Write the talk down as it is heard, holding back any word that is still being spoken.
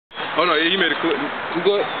Oh no, he made a clip. You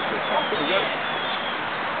good?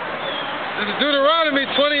 This is Deuteronomy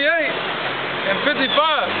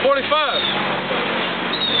 28:55,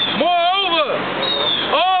 45. Moreover,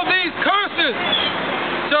 all these curses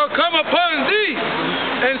shall come upon thee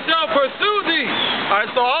and shall pursue thee. Alright,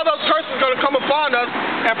 so all those curses are going to come upon us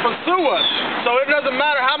and pursue us. So it doesn't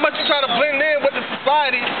matter how much you try to blend in with the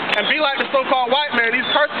society and be like the so-called white man, these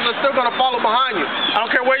curses are still going to follow behind you. I don't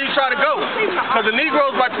care where you try to go. Because the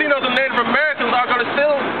Negroes, Latinos, and Native Americans are going to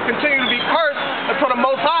still continue to be cursed until the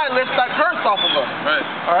Most High lifts that curse off of us. Right.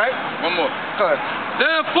 Alright? One more. Go ahead.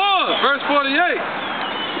 Therefore, verse 48,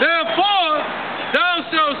 therefore thou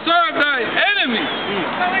shalt serve thy enemy,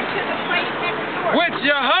 which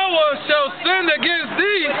Yahweh shall send against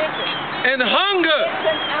thee in hunger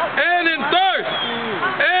and in thirst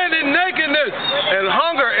and in nakedness. In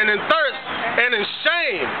hunger and in thirst and in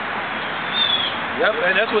shame. Yep,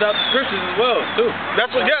 and that's without the scriptures as well, too.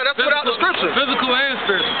 That's without the scriptures. Physical and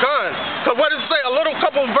spiritual. Because what does it say? A little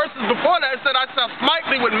couple of verses before that, it said, I shall smite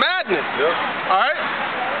thee with madness. Yep. Alright?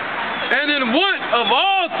 And in want of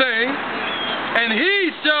all things, and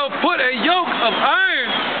he shall put a yoke of iron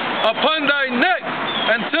upon thy neck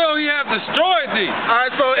until he have destroyed thee.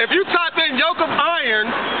 Alright, so if you type in yoke of iron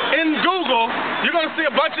in Google, you're going to see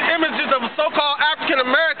a bunch of images of so-called African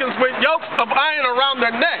Americans with yokes of iron around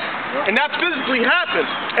their neck. And that physically happened.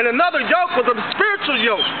 And another yoke was a spiritual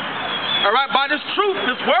yoke. Alright, by this truth,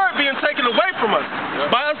 this word being taken away from us.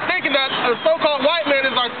 By us thinking that a so-called white man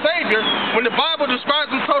is our savior when the Bible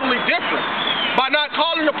describes him totally different. By not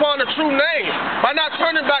calling upon the true name. By not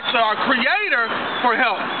turning back to our Creator for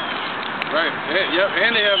help. Right.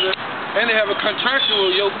 And they have a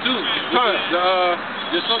contractual yoke too.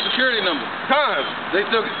 The Social Security number. They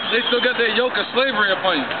still got that yoke of slavery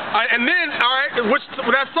upon you. And then, which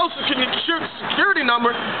that Social Security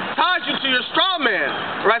number ties you to your straw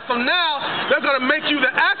man. Right. So now they're gonna make you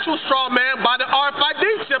the actual straw man by the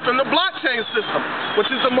RFID chip in the blockchain system, which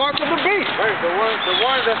is the mark of the beast. Right. The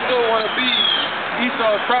ones that still want to be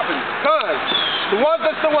Esau's property. The ones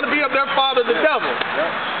that still want to be of their father, the devil.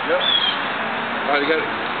 Yep. All right, you got it.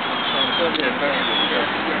 This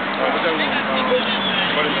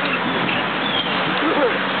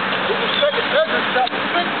is 2 Ezra chapter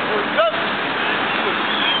 6, verse 7.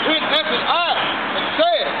 Then answered I and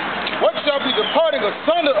said, what shall be the parting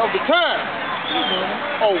asunder of the time?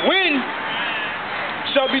 Or when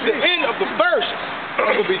shall be the end of the first,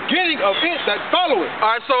 or the beginning of it that followeth?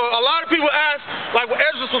 Alright, so a lot of people ask, like what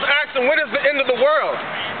Ezra was asking, when is the end of the world?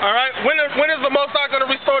 Alright, when is the Most High going to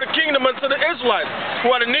restore the kingdom unto the Israelites, who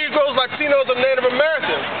are the Negroes, Latinos, and Native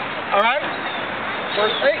Americans? Alright?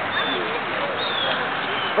 Verse 8.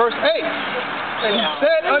 Verse 8. And he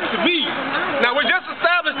said unto me. Now we just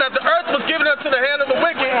established that the earth was given unto the hand of the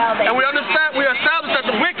wicked, and we established that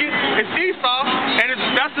the wicked is Esau, and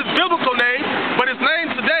that's his biblical name, but his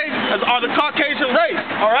name today are the Caucasian race.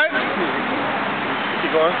 Alright?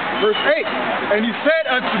 Keep going. Verse 8. And he said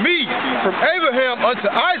unto me, from Abraham unto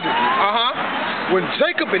Isaac, when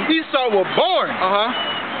Jacob and Esau were born,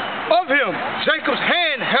 of him, Jacob's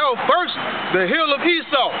hand held first the heel of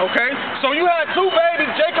Esau. Okay, so you had two babies,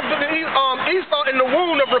 Jacob and Esau, in the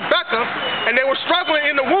womb of Rebekah, and they were struggling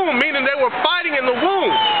in the womb, meaning they were fighting in the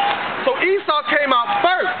womb. So Esau came out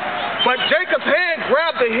first, but Jacob's hand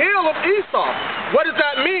grabbed the heel of Esau. What does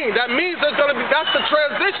that mean? That means that's the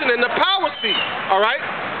transition in the power seat. All right.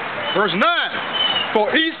 Verse 9. For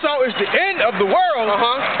Esau is the end of the world,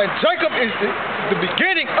 and Jacob is the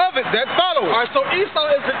beginning of it that follows. Alright, so Esau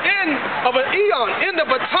is the end of an eon, end of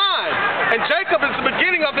a time, and Jacob is the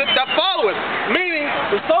beginning of it that follows. Meaning,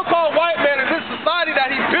 the so-called white man in this society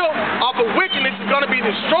that he built off of wickedness is going to be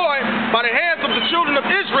destroyed by the hands of the children of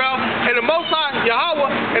Israel and the Most High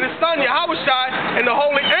Yahweh and his son Yahushai and the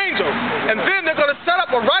holy angels. And then they're going to set up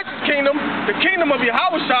a righteous kingdom, the kingdom of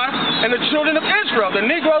Yahushai and the children of Israel, the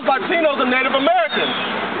Negroes, Latinos, and Native Americans.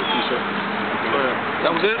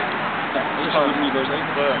 That was it?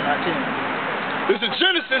 This is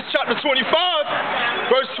Genesis chapter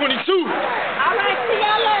 25, verse 22.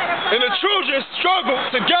 And the children struggled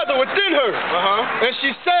together within her. And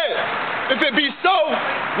she said, if it be so,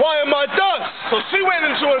 why am I thus? So she went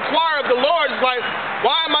in to inquire of the Lord, like,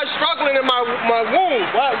 why am I struggling in my womb?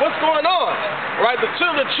 What's going on? Right? The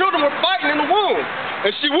children were fighting in the womb.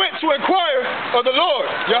 And she went to inquire of the Lord,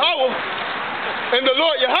 Yahweh. And the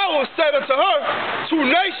Lord Yahweh said unto her, two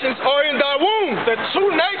nations are in thy womb. The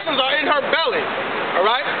two nations are in her belly. All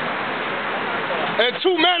right? And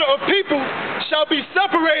two manner of people shall be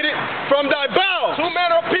separated from thy bowels. Two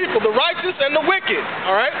manner of people, the righteous and the wicked.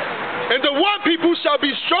 All right? And the one people shall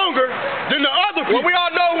be stronger than the other people. Well, we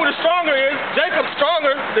all know who the stronger is. Jacob's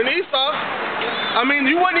stronger than Esau. I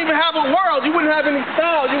mean, you wouldn't even have a world. You wouldn't have any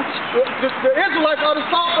style. The Israelites are the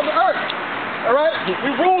salt of the earth. All right?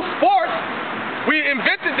 We rule sports. We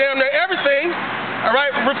invented damn near everything. All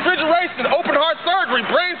right? Refrigeration, open heart surgery,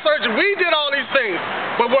 brain surgery. We did all these things.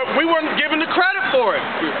 But we weren't given the credit for it.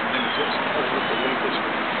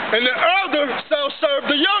 And the elder shall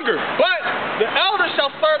serve the younger. But the elder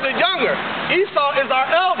shall serve the younger. Esau is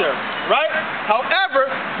our elder, right?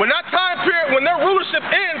 However, when that time period, when their rulership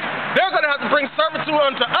ends, they're going to have to bring servitude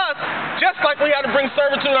unto us, just like we had to bring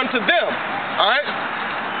servitude unto them. All right?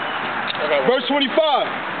 Verse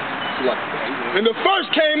 25. And the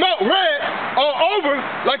first came out red all over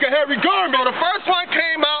like a hairy garment. So the first one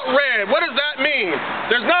came out red. What does that mean?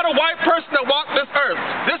 There's not a white person that walked this earth.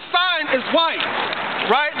 This sign is white,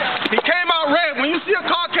 right? He came out red. When you see a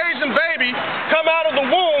Caucasian baby come out of the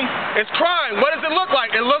womb, it's crying. What does it look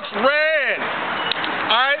like? It looks red.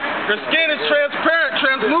 All right? Their skin is transparent,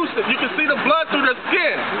 translucent. You can see the blood through their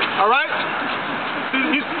skin. All right?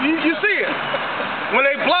 You see it. When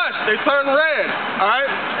they blush, they turn red. All right?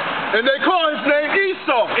 And they call his name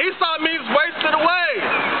Esau. Esau means wasted away.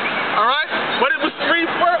 All right? But it was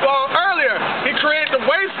earlier. He created the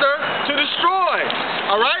waster to destroy.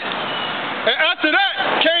 All right? And after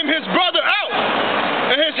that came his brother out,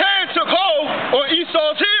 and his hand took hold on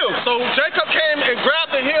Esau's heel. So Jacob came and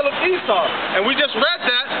grabbed the heel of Esau. And we just read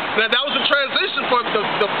that was a transition for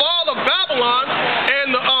the fall of Babylon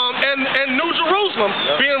and New Jerusalem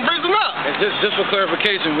being risen up. And just for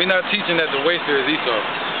clarification, we're not teaching that the waster is Esau.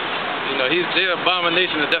 You know, he's the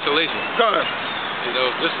abomination of desolation. Good. You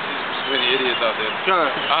know, there's many idiots out there.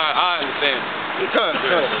 Good. I understand. Good.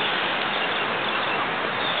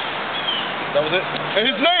 That was it?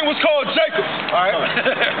 And his name was called Jacob. All right. All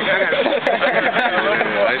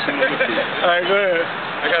right, go ahead.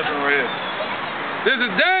 I got some right here. This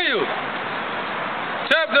is Daniel,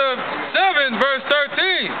 chapter 7, verse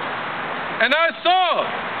 13. And I saw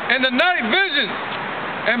in the night vision,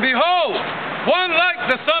 and behold, one like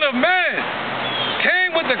the Son of Man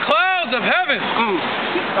came with the clouds of heaven.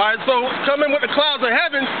 All right, so coming with the clouds of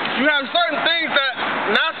heaven, you have certain things that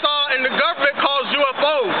NASA and the government calls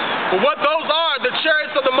UFOs. But what those are, the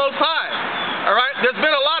chariots of the Most High. All right, there's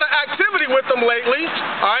been a lot of activity with them lately.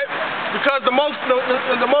 All right, because the Most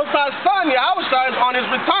High's Son, Yahushua, is on his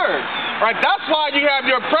return. All right, that's why you have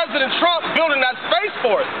your President Trump building that Space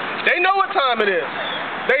Force. They know what time it is.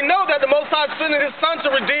 They know that the Most High is sending his Son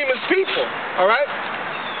to redeem his people. All right?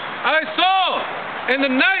 I saw in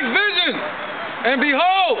the night vision, and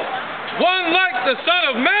behold, one like the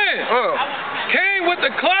Son of Man came with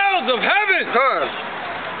the clouds of heaven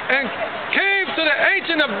and came to the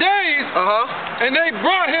Ancient of Days, and they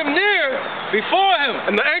brought him near before him.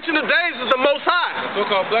 And the Ancient of Days is the Most High. The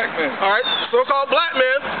so-called black man. All right, so-called black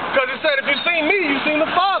man, because he said, if you've seen me, you've seen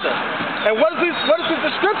the Father. And what is his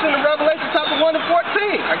description in Revelation chapter 1 and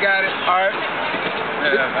 14? I got it. All right.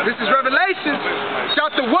 This is Revelation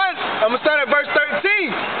chapter 1. I'm going to start at verse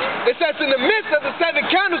 13. It says, in the midst of the 7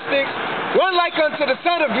 candlesticks, one like unto the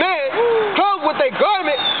Son of Man, clothed with a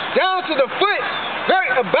garment down to the foot,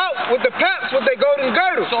 girt about with the paps with a golden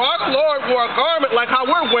girdle. So our Lord wore a garment like how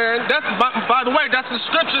we're wearing. That's, by the way, that's the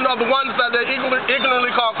description of the ones that they ignorantly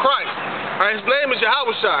call Christ. All right, his name is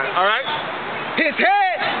Yahushua. All right. His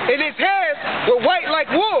head and his hairs were white like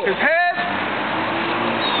wool. His hairs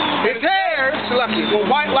were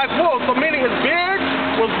white like wool. So meaning his beard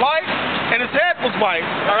was white and his head was white.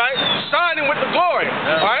 All right, shining with the glory.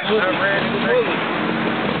 All right.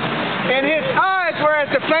 And his eyes were as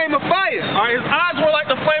the flame of fire. All right, his eyes were like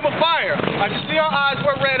the flame of fire. Like you see, our eyes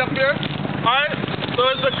were red up here. All right. So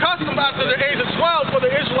it's a custom after the age of 12 for the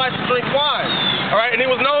Israelites to drink wine. All right, and he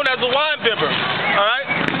was known as a wine bibber. All right.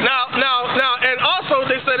 Now, and also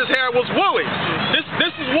they said his hair was woolly. This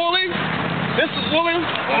is woolly. This is woolly.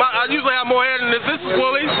 I usually have more hair than this. This is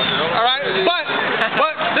woolly. All right. But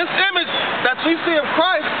this image that we see of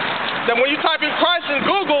Christ, that when you type in Christ in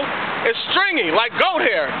Google, it's stringy, like goat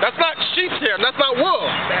hair. That's not sheep's hair. That's not wool.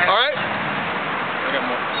 All right.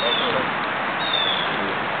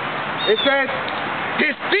 It says,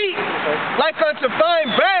 his feet like unto fine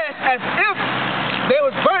brass, as if they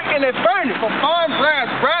was burnt in a furnace. So fine brass.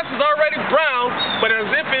 Brass is already brown, but as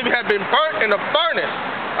if it had been burnt in a furnace.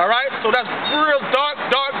 All right? So that's real dark,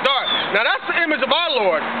 dark, dark. Now that's the image of our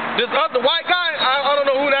Lord. This other white guy, I don't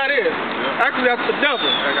know who that is. Actually, that's the devil.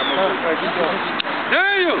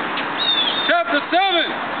 Daniel, chapter 7,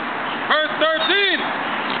 verse 13.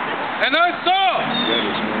 And I saw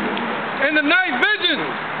in the night vision,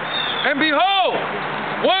 and behold,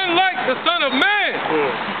 one like the Son of Man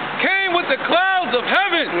came with the clouds of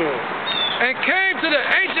heaven, and came to the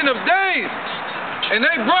Ancient of Days, and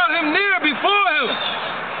they brought him near before him,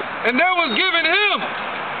 and there was given him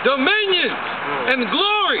dominion and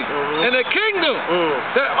glory and a kingdom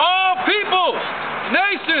that all people,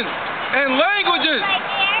 nations, and languages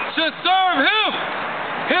should serve him.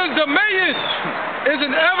 His dominion is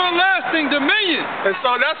an everlasting dominion. And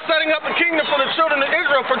so that's setting up a kingdom for the children of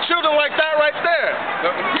Israel, for children like that right there.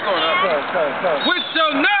 Which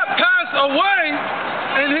shall not pass away,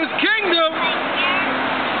 and his kingdom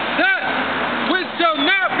that which shall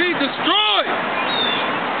not be destroyed.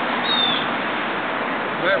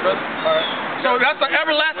 Man, brother. All right. So that's an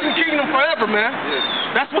everlasting kingdom forever, man. Yes.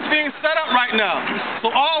 That's what's being set up right now.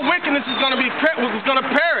 So all wickedness is going to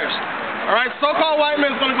perish. All right, so-called white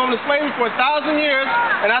men is going to go into slavery for 1,000 years,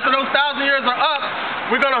 and after those 1,000 years are up,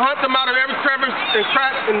 we're going to hunt them out of every crevice and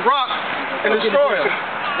crack and rock and destroy them.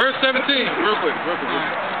 Verse 17. Real quick.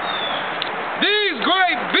 These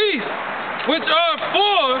great beasts, which are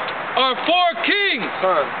four kings.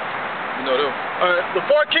 You know them. The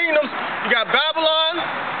four kingdoms, you got Babylon,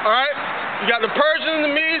 all right? You got the Persians and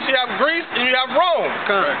the Medes, you have Greece, and you have Rome.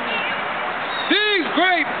 Right. These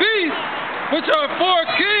great beasts, which are four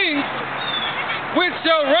kings, which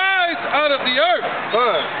shall rise out of the earth.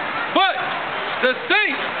 But the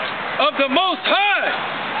saints of the Most High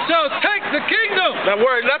shall take the kingdom. That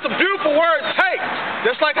word, that's a beautiful word, take.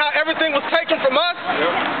 Just like how everything was taken from us.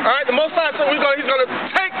 All right, the Most High said we're going to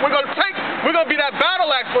be that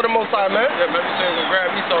battle axe for the Most High, man. Yeah, remember saying we'll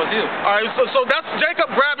grab Esau's heel. All right, so that's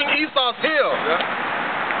Jacob grabbing Esau's heel.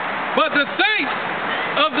 Yeah. But the saints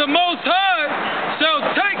of the Most High shall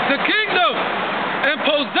take the kingdom and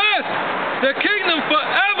possess the kingdom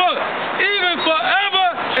forever, even forever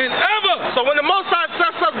and ever. So when the Most High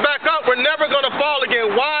sets us back up, we're never going to fall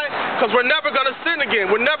again. Why? Because we're never going to sin again.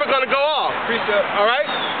 We're never going to go off. All right?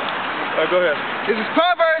 Go ahead. This is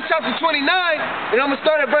Proverbs chapter 29, and I'm going to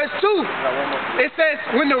start at verse 2. It says,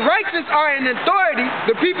 when the righteous are in authority,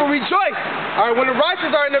 the people rejoice. All right, when the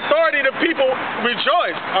righteous are in authority, the people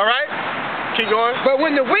rejoice. All right? Keep going. But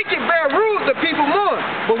when the wicked bear rule, the people mourn.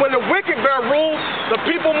 But when the wicked bear rule, the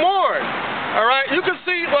people mourn. All right? You can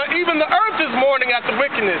see, even the earth is mourning at the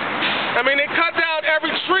wickedness. I mean, they cut down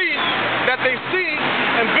every tree that they see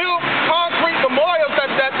and build concrete memorials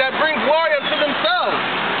that bring glory unto themselves.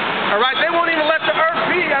 All right? They won't even let the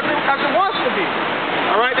earth be as it wants to be.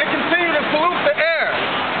 All right? They continue to pollute the air.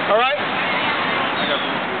 All right?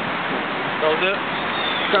 That was it?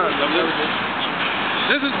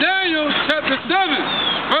 This is Daniel chapter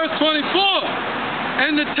 7, verse 24.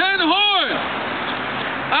 And the 10 horns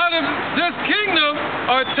out of this kingdom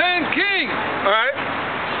are 10 kings. All right?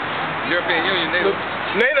 European Union, NATO.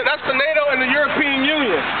 That's the NATO and the European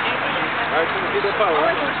Union. All right, so keep it following,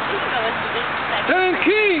 right? 10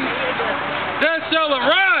 kings that shall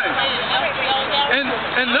arise,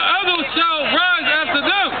 and the others shall rise after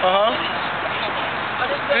them.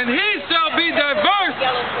 And he shall be diverse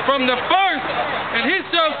from the first, and he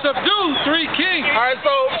shall subdue 3 kings. All right,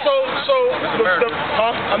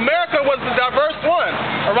 America was the diverse one,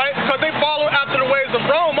 all right, because they follow after the ways of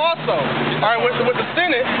Rome also, all right, with the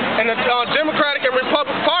Senate and the Democratic and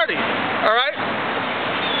Republican Party, all right?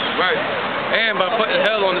 Right. And by putting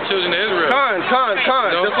hell on the children of Israel.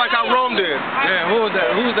 Just like how Rome did. Man, who was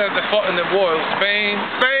that that fought in the war? Spain,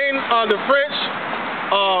 the French,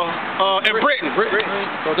 and Britain.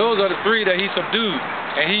 So those are the 3 that he subdued.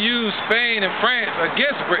 And he used Spain and France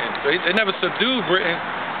against Britain. So they never subdued Britain,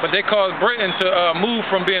 but they caused Britain to move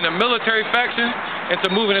from being a military faction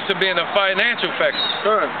into moving into being a financial faction.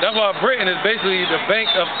 That's why Britain is basically the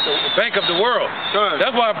bank of the world.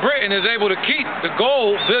 That's why Britain is able to keep the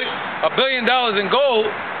gold, $1 billion in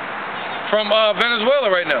gold, from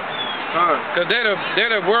Venezuela right now. Because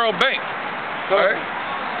they're the World Bank. All right?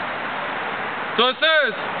 So it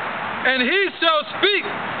says, and he shall speak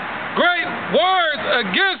great words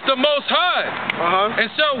against the Most High, and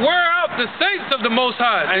shall wear out the saints of the Most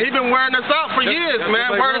High. And he's been wearing us out for years,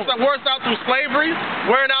 man. Wearing us out through slavery,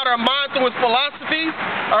 wearing out our mind through his philosophies,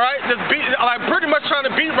 all right? Just pretty much trying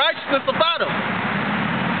to beat righteousness about him.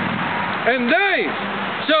 And they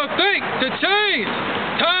shall think to change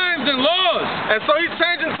times and laws. And so he's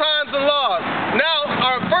changing times and laws. Now,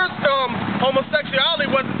 our first homosexuality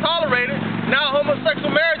wasn't tolerated. Now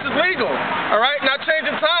homosexual marriage is legal. All right, now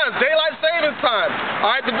changing times, daylight savings time.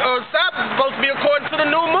 All right, the Sabbath is supposed to be according to the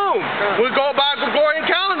new moon. We go by a Gregorian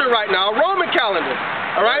calendar right now, a Roman calendar.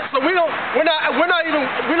 All right, so the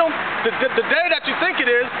day that you think it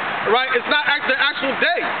is, right? It's not the actual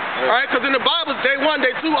day, all right? Because in the Bible, it's day 1,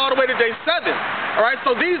 day 2, all the way to day 7, all right?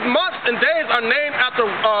 So these months and days are named after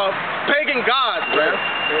pagan gods, man.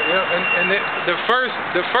 And the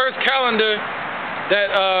first calendar that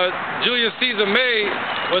Julius Caesar made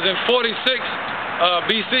was in 46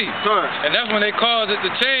 BC, and that's when they caused it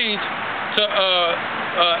to change to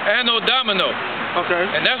Anno Domino. Okay.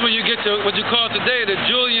 And that's when you get to what you call today the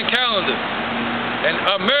Julian calendar. And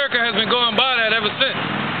America has been going by that ever since.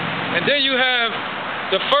 And then you have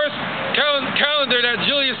the first calendar that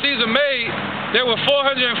Julius Caesar made. There were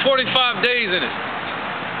 445 days in it.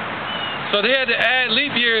 So they had to add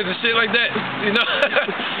leap years and shit like that, you know.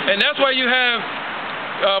 And that's why you have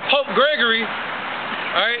Pope Gregory,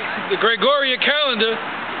 all right, the Gregorian calendar.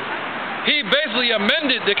 He basically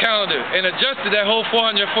amended the calendar and adjusted that whole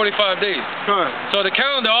 445 days. So the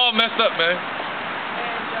calendar all messed up, man.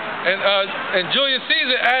 And Julius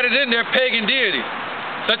Caesar added in their pagan deities,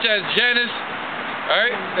 such as Janus, all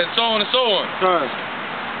right, and so on and so on.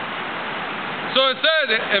 So it says,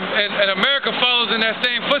 and America follows in that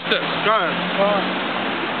same footsteps.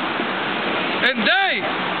 And they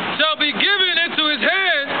shall be given into his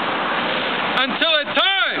hand until a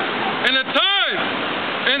time,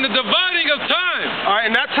 and the dividing of time. All right,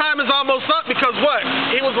 and that time is almost up because what?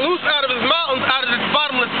 He was loose out of his mountains, out of his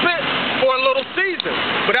bottomless pit for a little season.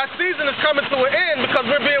 But that season is coming to an end because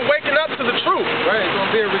we're being waken up to the truth. Right, it's going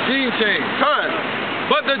to be a regime change.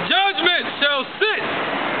 But the judgment shall sit,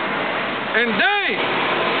 and they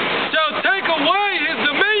shall take away his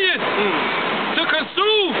dominion to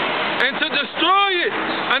consume and to destroy it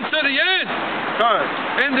unto the end.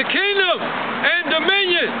 And the kingdom and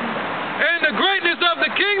dominion and the greatness of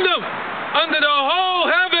the kingdom under the whole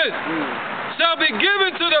heaven shall be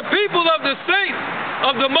given to the people of the saints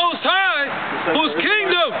of the Most High, whose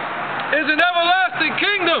kingdom is an everlasting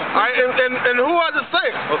kingdom. And who are the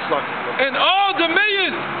saints? And all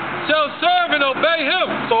dominions shall serve and obey him.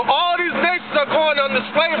 So all these nations are going under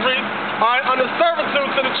slavery, all right, under servitude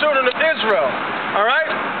to the children of Israel. All right?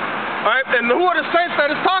 All right, and who are the saints that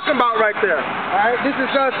it's talking about right there? All right, this is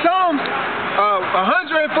Psalms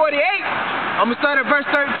 148. I'm going to start at verse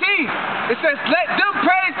 13. It says, let them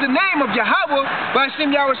praise the name of Yahweh by Hashem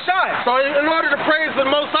Yahushai. So in order to praise the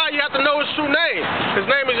Most High, you have to know his true name. His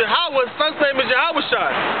name is Yahweh, his son's name is Yahushai.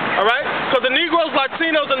 All right? Because the Negroes,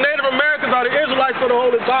 Latinos, and Native Americans are the Israelites of the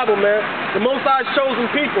Holy Bible, man. The Most High's chosen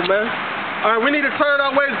people, man. All right, we need to turn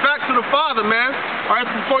our ways back to the Father, man. All right,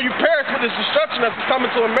 before you perish with this destruction that's coming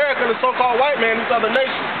to America and the so-called white man and these other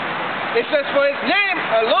nations. It says, for his name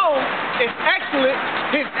alone is excellent.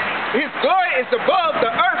 His glory is above the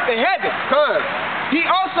earth and heaven. He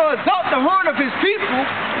also exalts the horn of his people,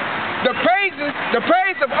 the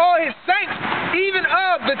praise of all his saints, even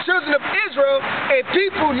of the children of Israel, and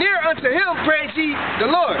people near unto him, praise ye the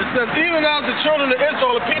Lord. It says, even of the children of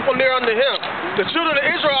Israel, the people near unto him. The children of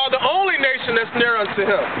Israel are the only nation that's near unto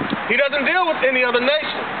him. He doesn't deal with any other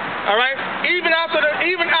nation. All right? Even after the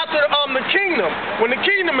kingdom, when the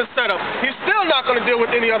kingdom is set up, he's still not going to deal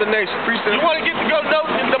with any other nation. You want to get to go know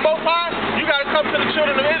the Most High, you got to come to the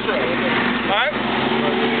children of Israel. All right?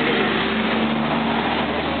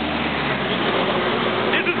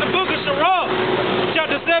 This is the book of Sirach,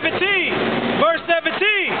 chapter 17, verse 17.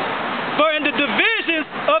 For in the divisions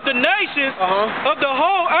of the nations of the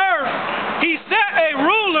whole earth, he set a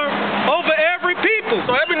ruler over every people.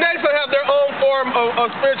 So every nation have their own form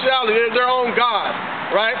of spirituality, their own God,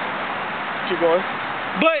 right? Keep going.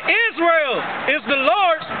 But Israel is the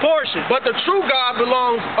Lord's portion. But the true God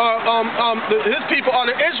belongs, his people are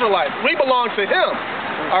the Israelites. We belong to him,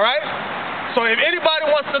 all right? So if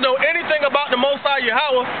anybody wants to know anything about the Most High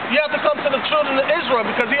Yahweh, you have to come to the children of Israel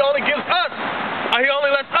because he only gives us, he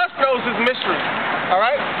only lets us know his mystery, all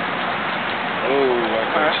right?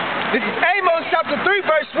 This is Amos chapter 3,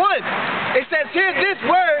 verse 1. It says, hear this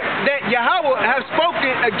word that Yahweh has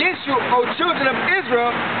spoken against you, O children of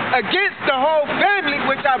Israel, against the whole family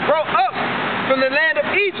which I brought up from the land of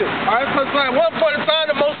Egypt. All right, so at one point in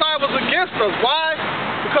time, the Most High was against us. Why?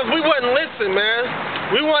 Because we wouldn't listen, man.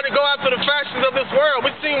 We wanted to go after the fashions of this world.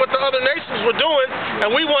 We seen what the other nations were doing,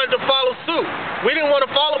 and we wanted to follow suit. We didn't want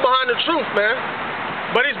to follow behind the truth, man.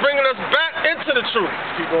 But he's bringing us back into the truth.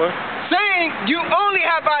 Keep going. Saying, you only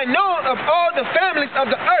have I known of all the families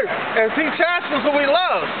of the earth. And he chastises who he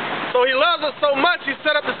loves. So he loves us so much, he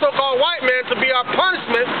set up the so-called white man to be our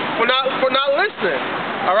punishment for not listening.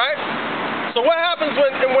 All right? So what happens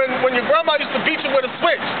when your grandma used to beat you with a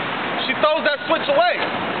switch? She throws that switch away.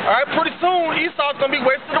 All right? Pretty soon, Esau's going to be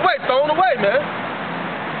wasted away, thrown away, man.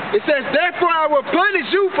 It says, therefore I will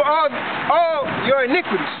punish you for all your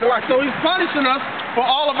iniquities. So he's punishing us for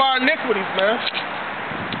all of our iniquities, man.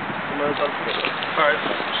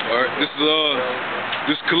 Alright, this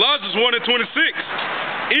is Colossians 1:26.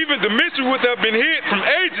 Even the mystery which have been hid from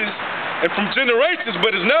ages and from generations,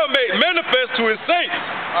 but is now made manifest to his saints.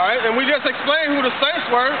 Alright, and we just explained who the saints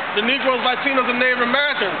were, the Negroes, Latinos, and Native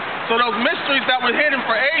Americans. So those mysteries that were hidden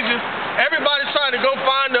for ages, everybody's trying to go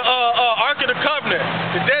find the Ark of the Covenant,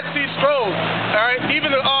 the Dead Sea Scrolls. Alright, even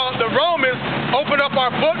the Romans opened up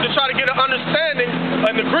our book to try to get an understanding,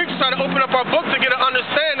 and the Greeks try to open up our book to get an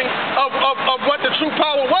understanding of what the true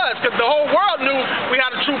power was, because the whole world knew we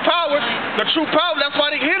had a true power. The true power, that's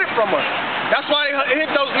why they hid it from us. That's why they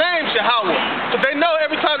hid those names, Yahweh. Because they know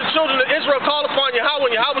every time the children of Israel call upon Yahweh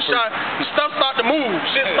and Yahweh shine, the stuff starts to move,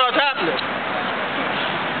 shit starts happening.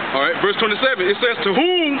 Alright, verse 27, it says, to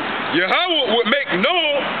whom Yahweh would make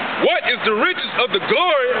known what is the riches of the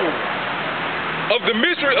glory of the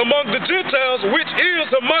mystery among the Gentiles, which is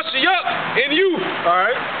Hamashiach in you.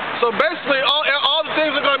 Alright, so basically all the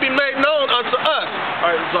things are going to be made known unto us.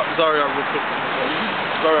 Alright, Zara, real quick.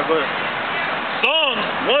 Zara, go ahead. Psalms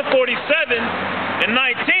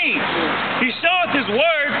 147:19. He showeth his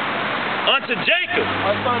word unto Jacob.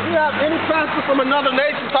 So if you have any pastor from another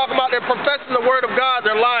nation talking about they're professing the word of God,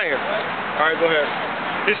 they're lying. Alright, go ahead.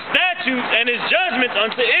 His statutes and his judgments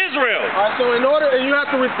unto Israel. Alright, so and you have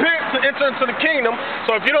to repent to enter into the kingdom.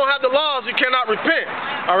 So if you don't have the laws, you cannot repent.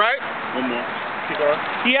 Alright? One more. Keep going.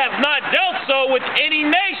 He hath not dealt so with any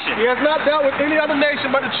nation. He has not dealt with any other nation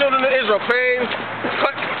but the children of Israel. Pain,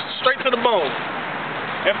 cut straight to the bone.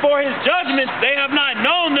 And for his judgments they have not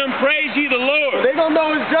known them, praise ye the Lord. They don't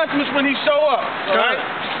know his judgments when he show up. Alright?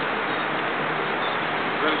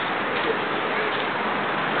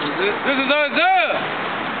 This is Isaiah,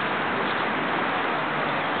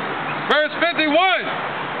 verse 51,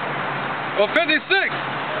 or 56,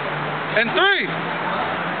 and 3.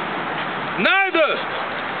 Neither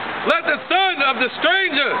let the son of the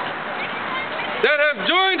stranger that have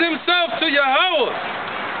joined himself to Yahweh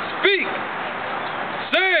speak,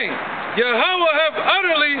 saying, Yahweh have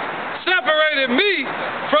utterly separated me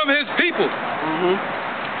from his people.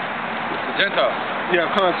 The Gentiles. Yeah,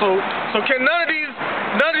 so can none of these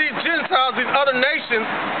Gentiles, these other nations,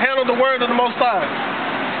 handle the word of the Most High?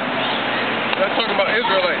 That's talking about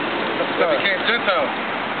Israelites that became Gentiles.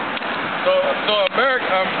 So America,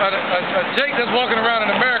 a Jake that's walking around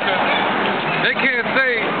in America, they can't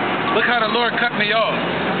say, look how the Lord cut me off.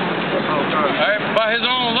 Right? By his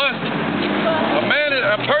own lust.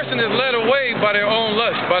 A person is led away by their own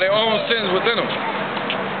lust, by their own sins within them.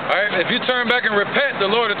 Alright? If you turn back and repent, the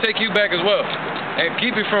Lord will take you back as well and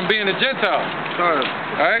keep you from being a Gentile.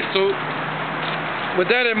 Alright? So, with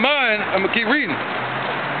that in mind, I'm going to keep reading.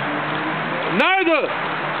 Neither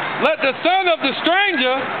let the son of the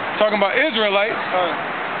stranger, talking about Israelites,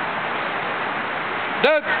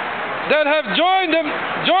 that have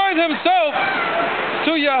joined himself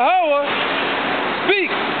to Yahweh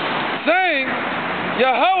speak, saying,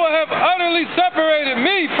 Yahweh have utterly separated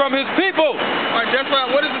me from his people. Alright, that's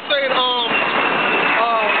right. What does it say in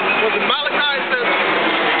was it Malachi says,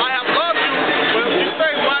 I have loved you, but you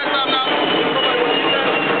say, why is that not somebody what you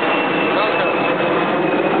said?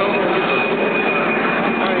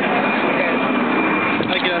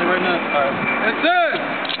 I got it right now. It says,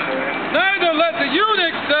 neither let the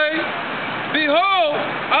eunuch say, behold,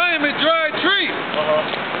 I am a dry tree.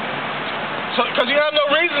 So, because you have no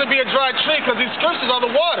reason to be a dry tree, because these scriptures are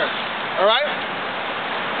the water. Alright?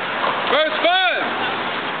 Verse 5,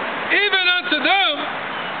 even unto them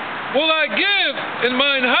will I give in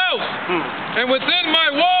mine house, and within my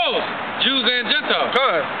walls, Jews and Gentiles,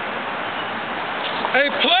 a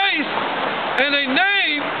place and a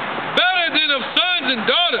name better than of sons and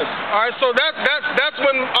daughters. Alright, so that's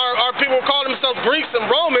when our people call themselves Greeks and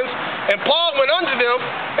Romans, and Paul went under them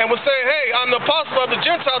and was saying, hey, I'm the apostle of the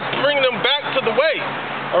Gentiles, bringing them back to the way.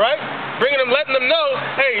 Alright? Letting them know,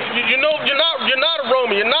 hey, you know, you're not a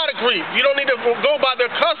Roman, you're not a Greek. You don't need to go by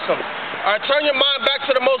their customs. Alright, turn your mind back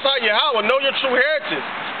to the Most High Yahweh. Know your true heritage.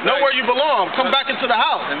 Know where you belong. Come back into the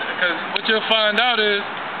house. Because what you'll find out is,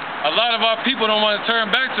 a lot of our people don't want to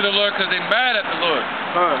turn back to the Lord because they're mad at the Lord.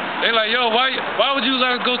 They're like, yo, why would you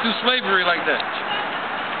let us go through slavery like that?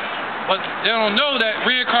 But they don't know that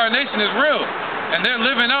reincarnation is real. And they're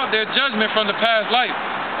living out their judgment from the past life.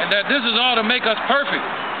 And that this is all to make us perfect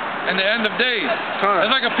in the end of days.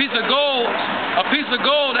 It's like a piece of gold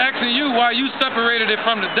asking you why you separated it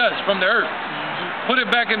from the dust, from the earth. Put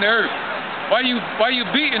it back in the earth. Why you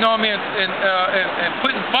beating on me and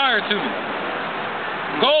putting fire to me?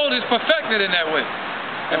 Gold is perfected in that way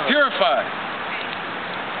and purified.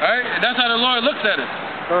 Alright? And that's how the Lord looks at us.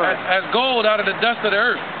 As gold out of the dust of the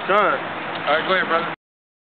earth. Alright, go ahead, brother.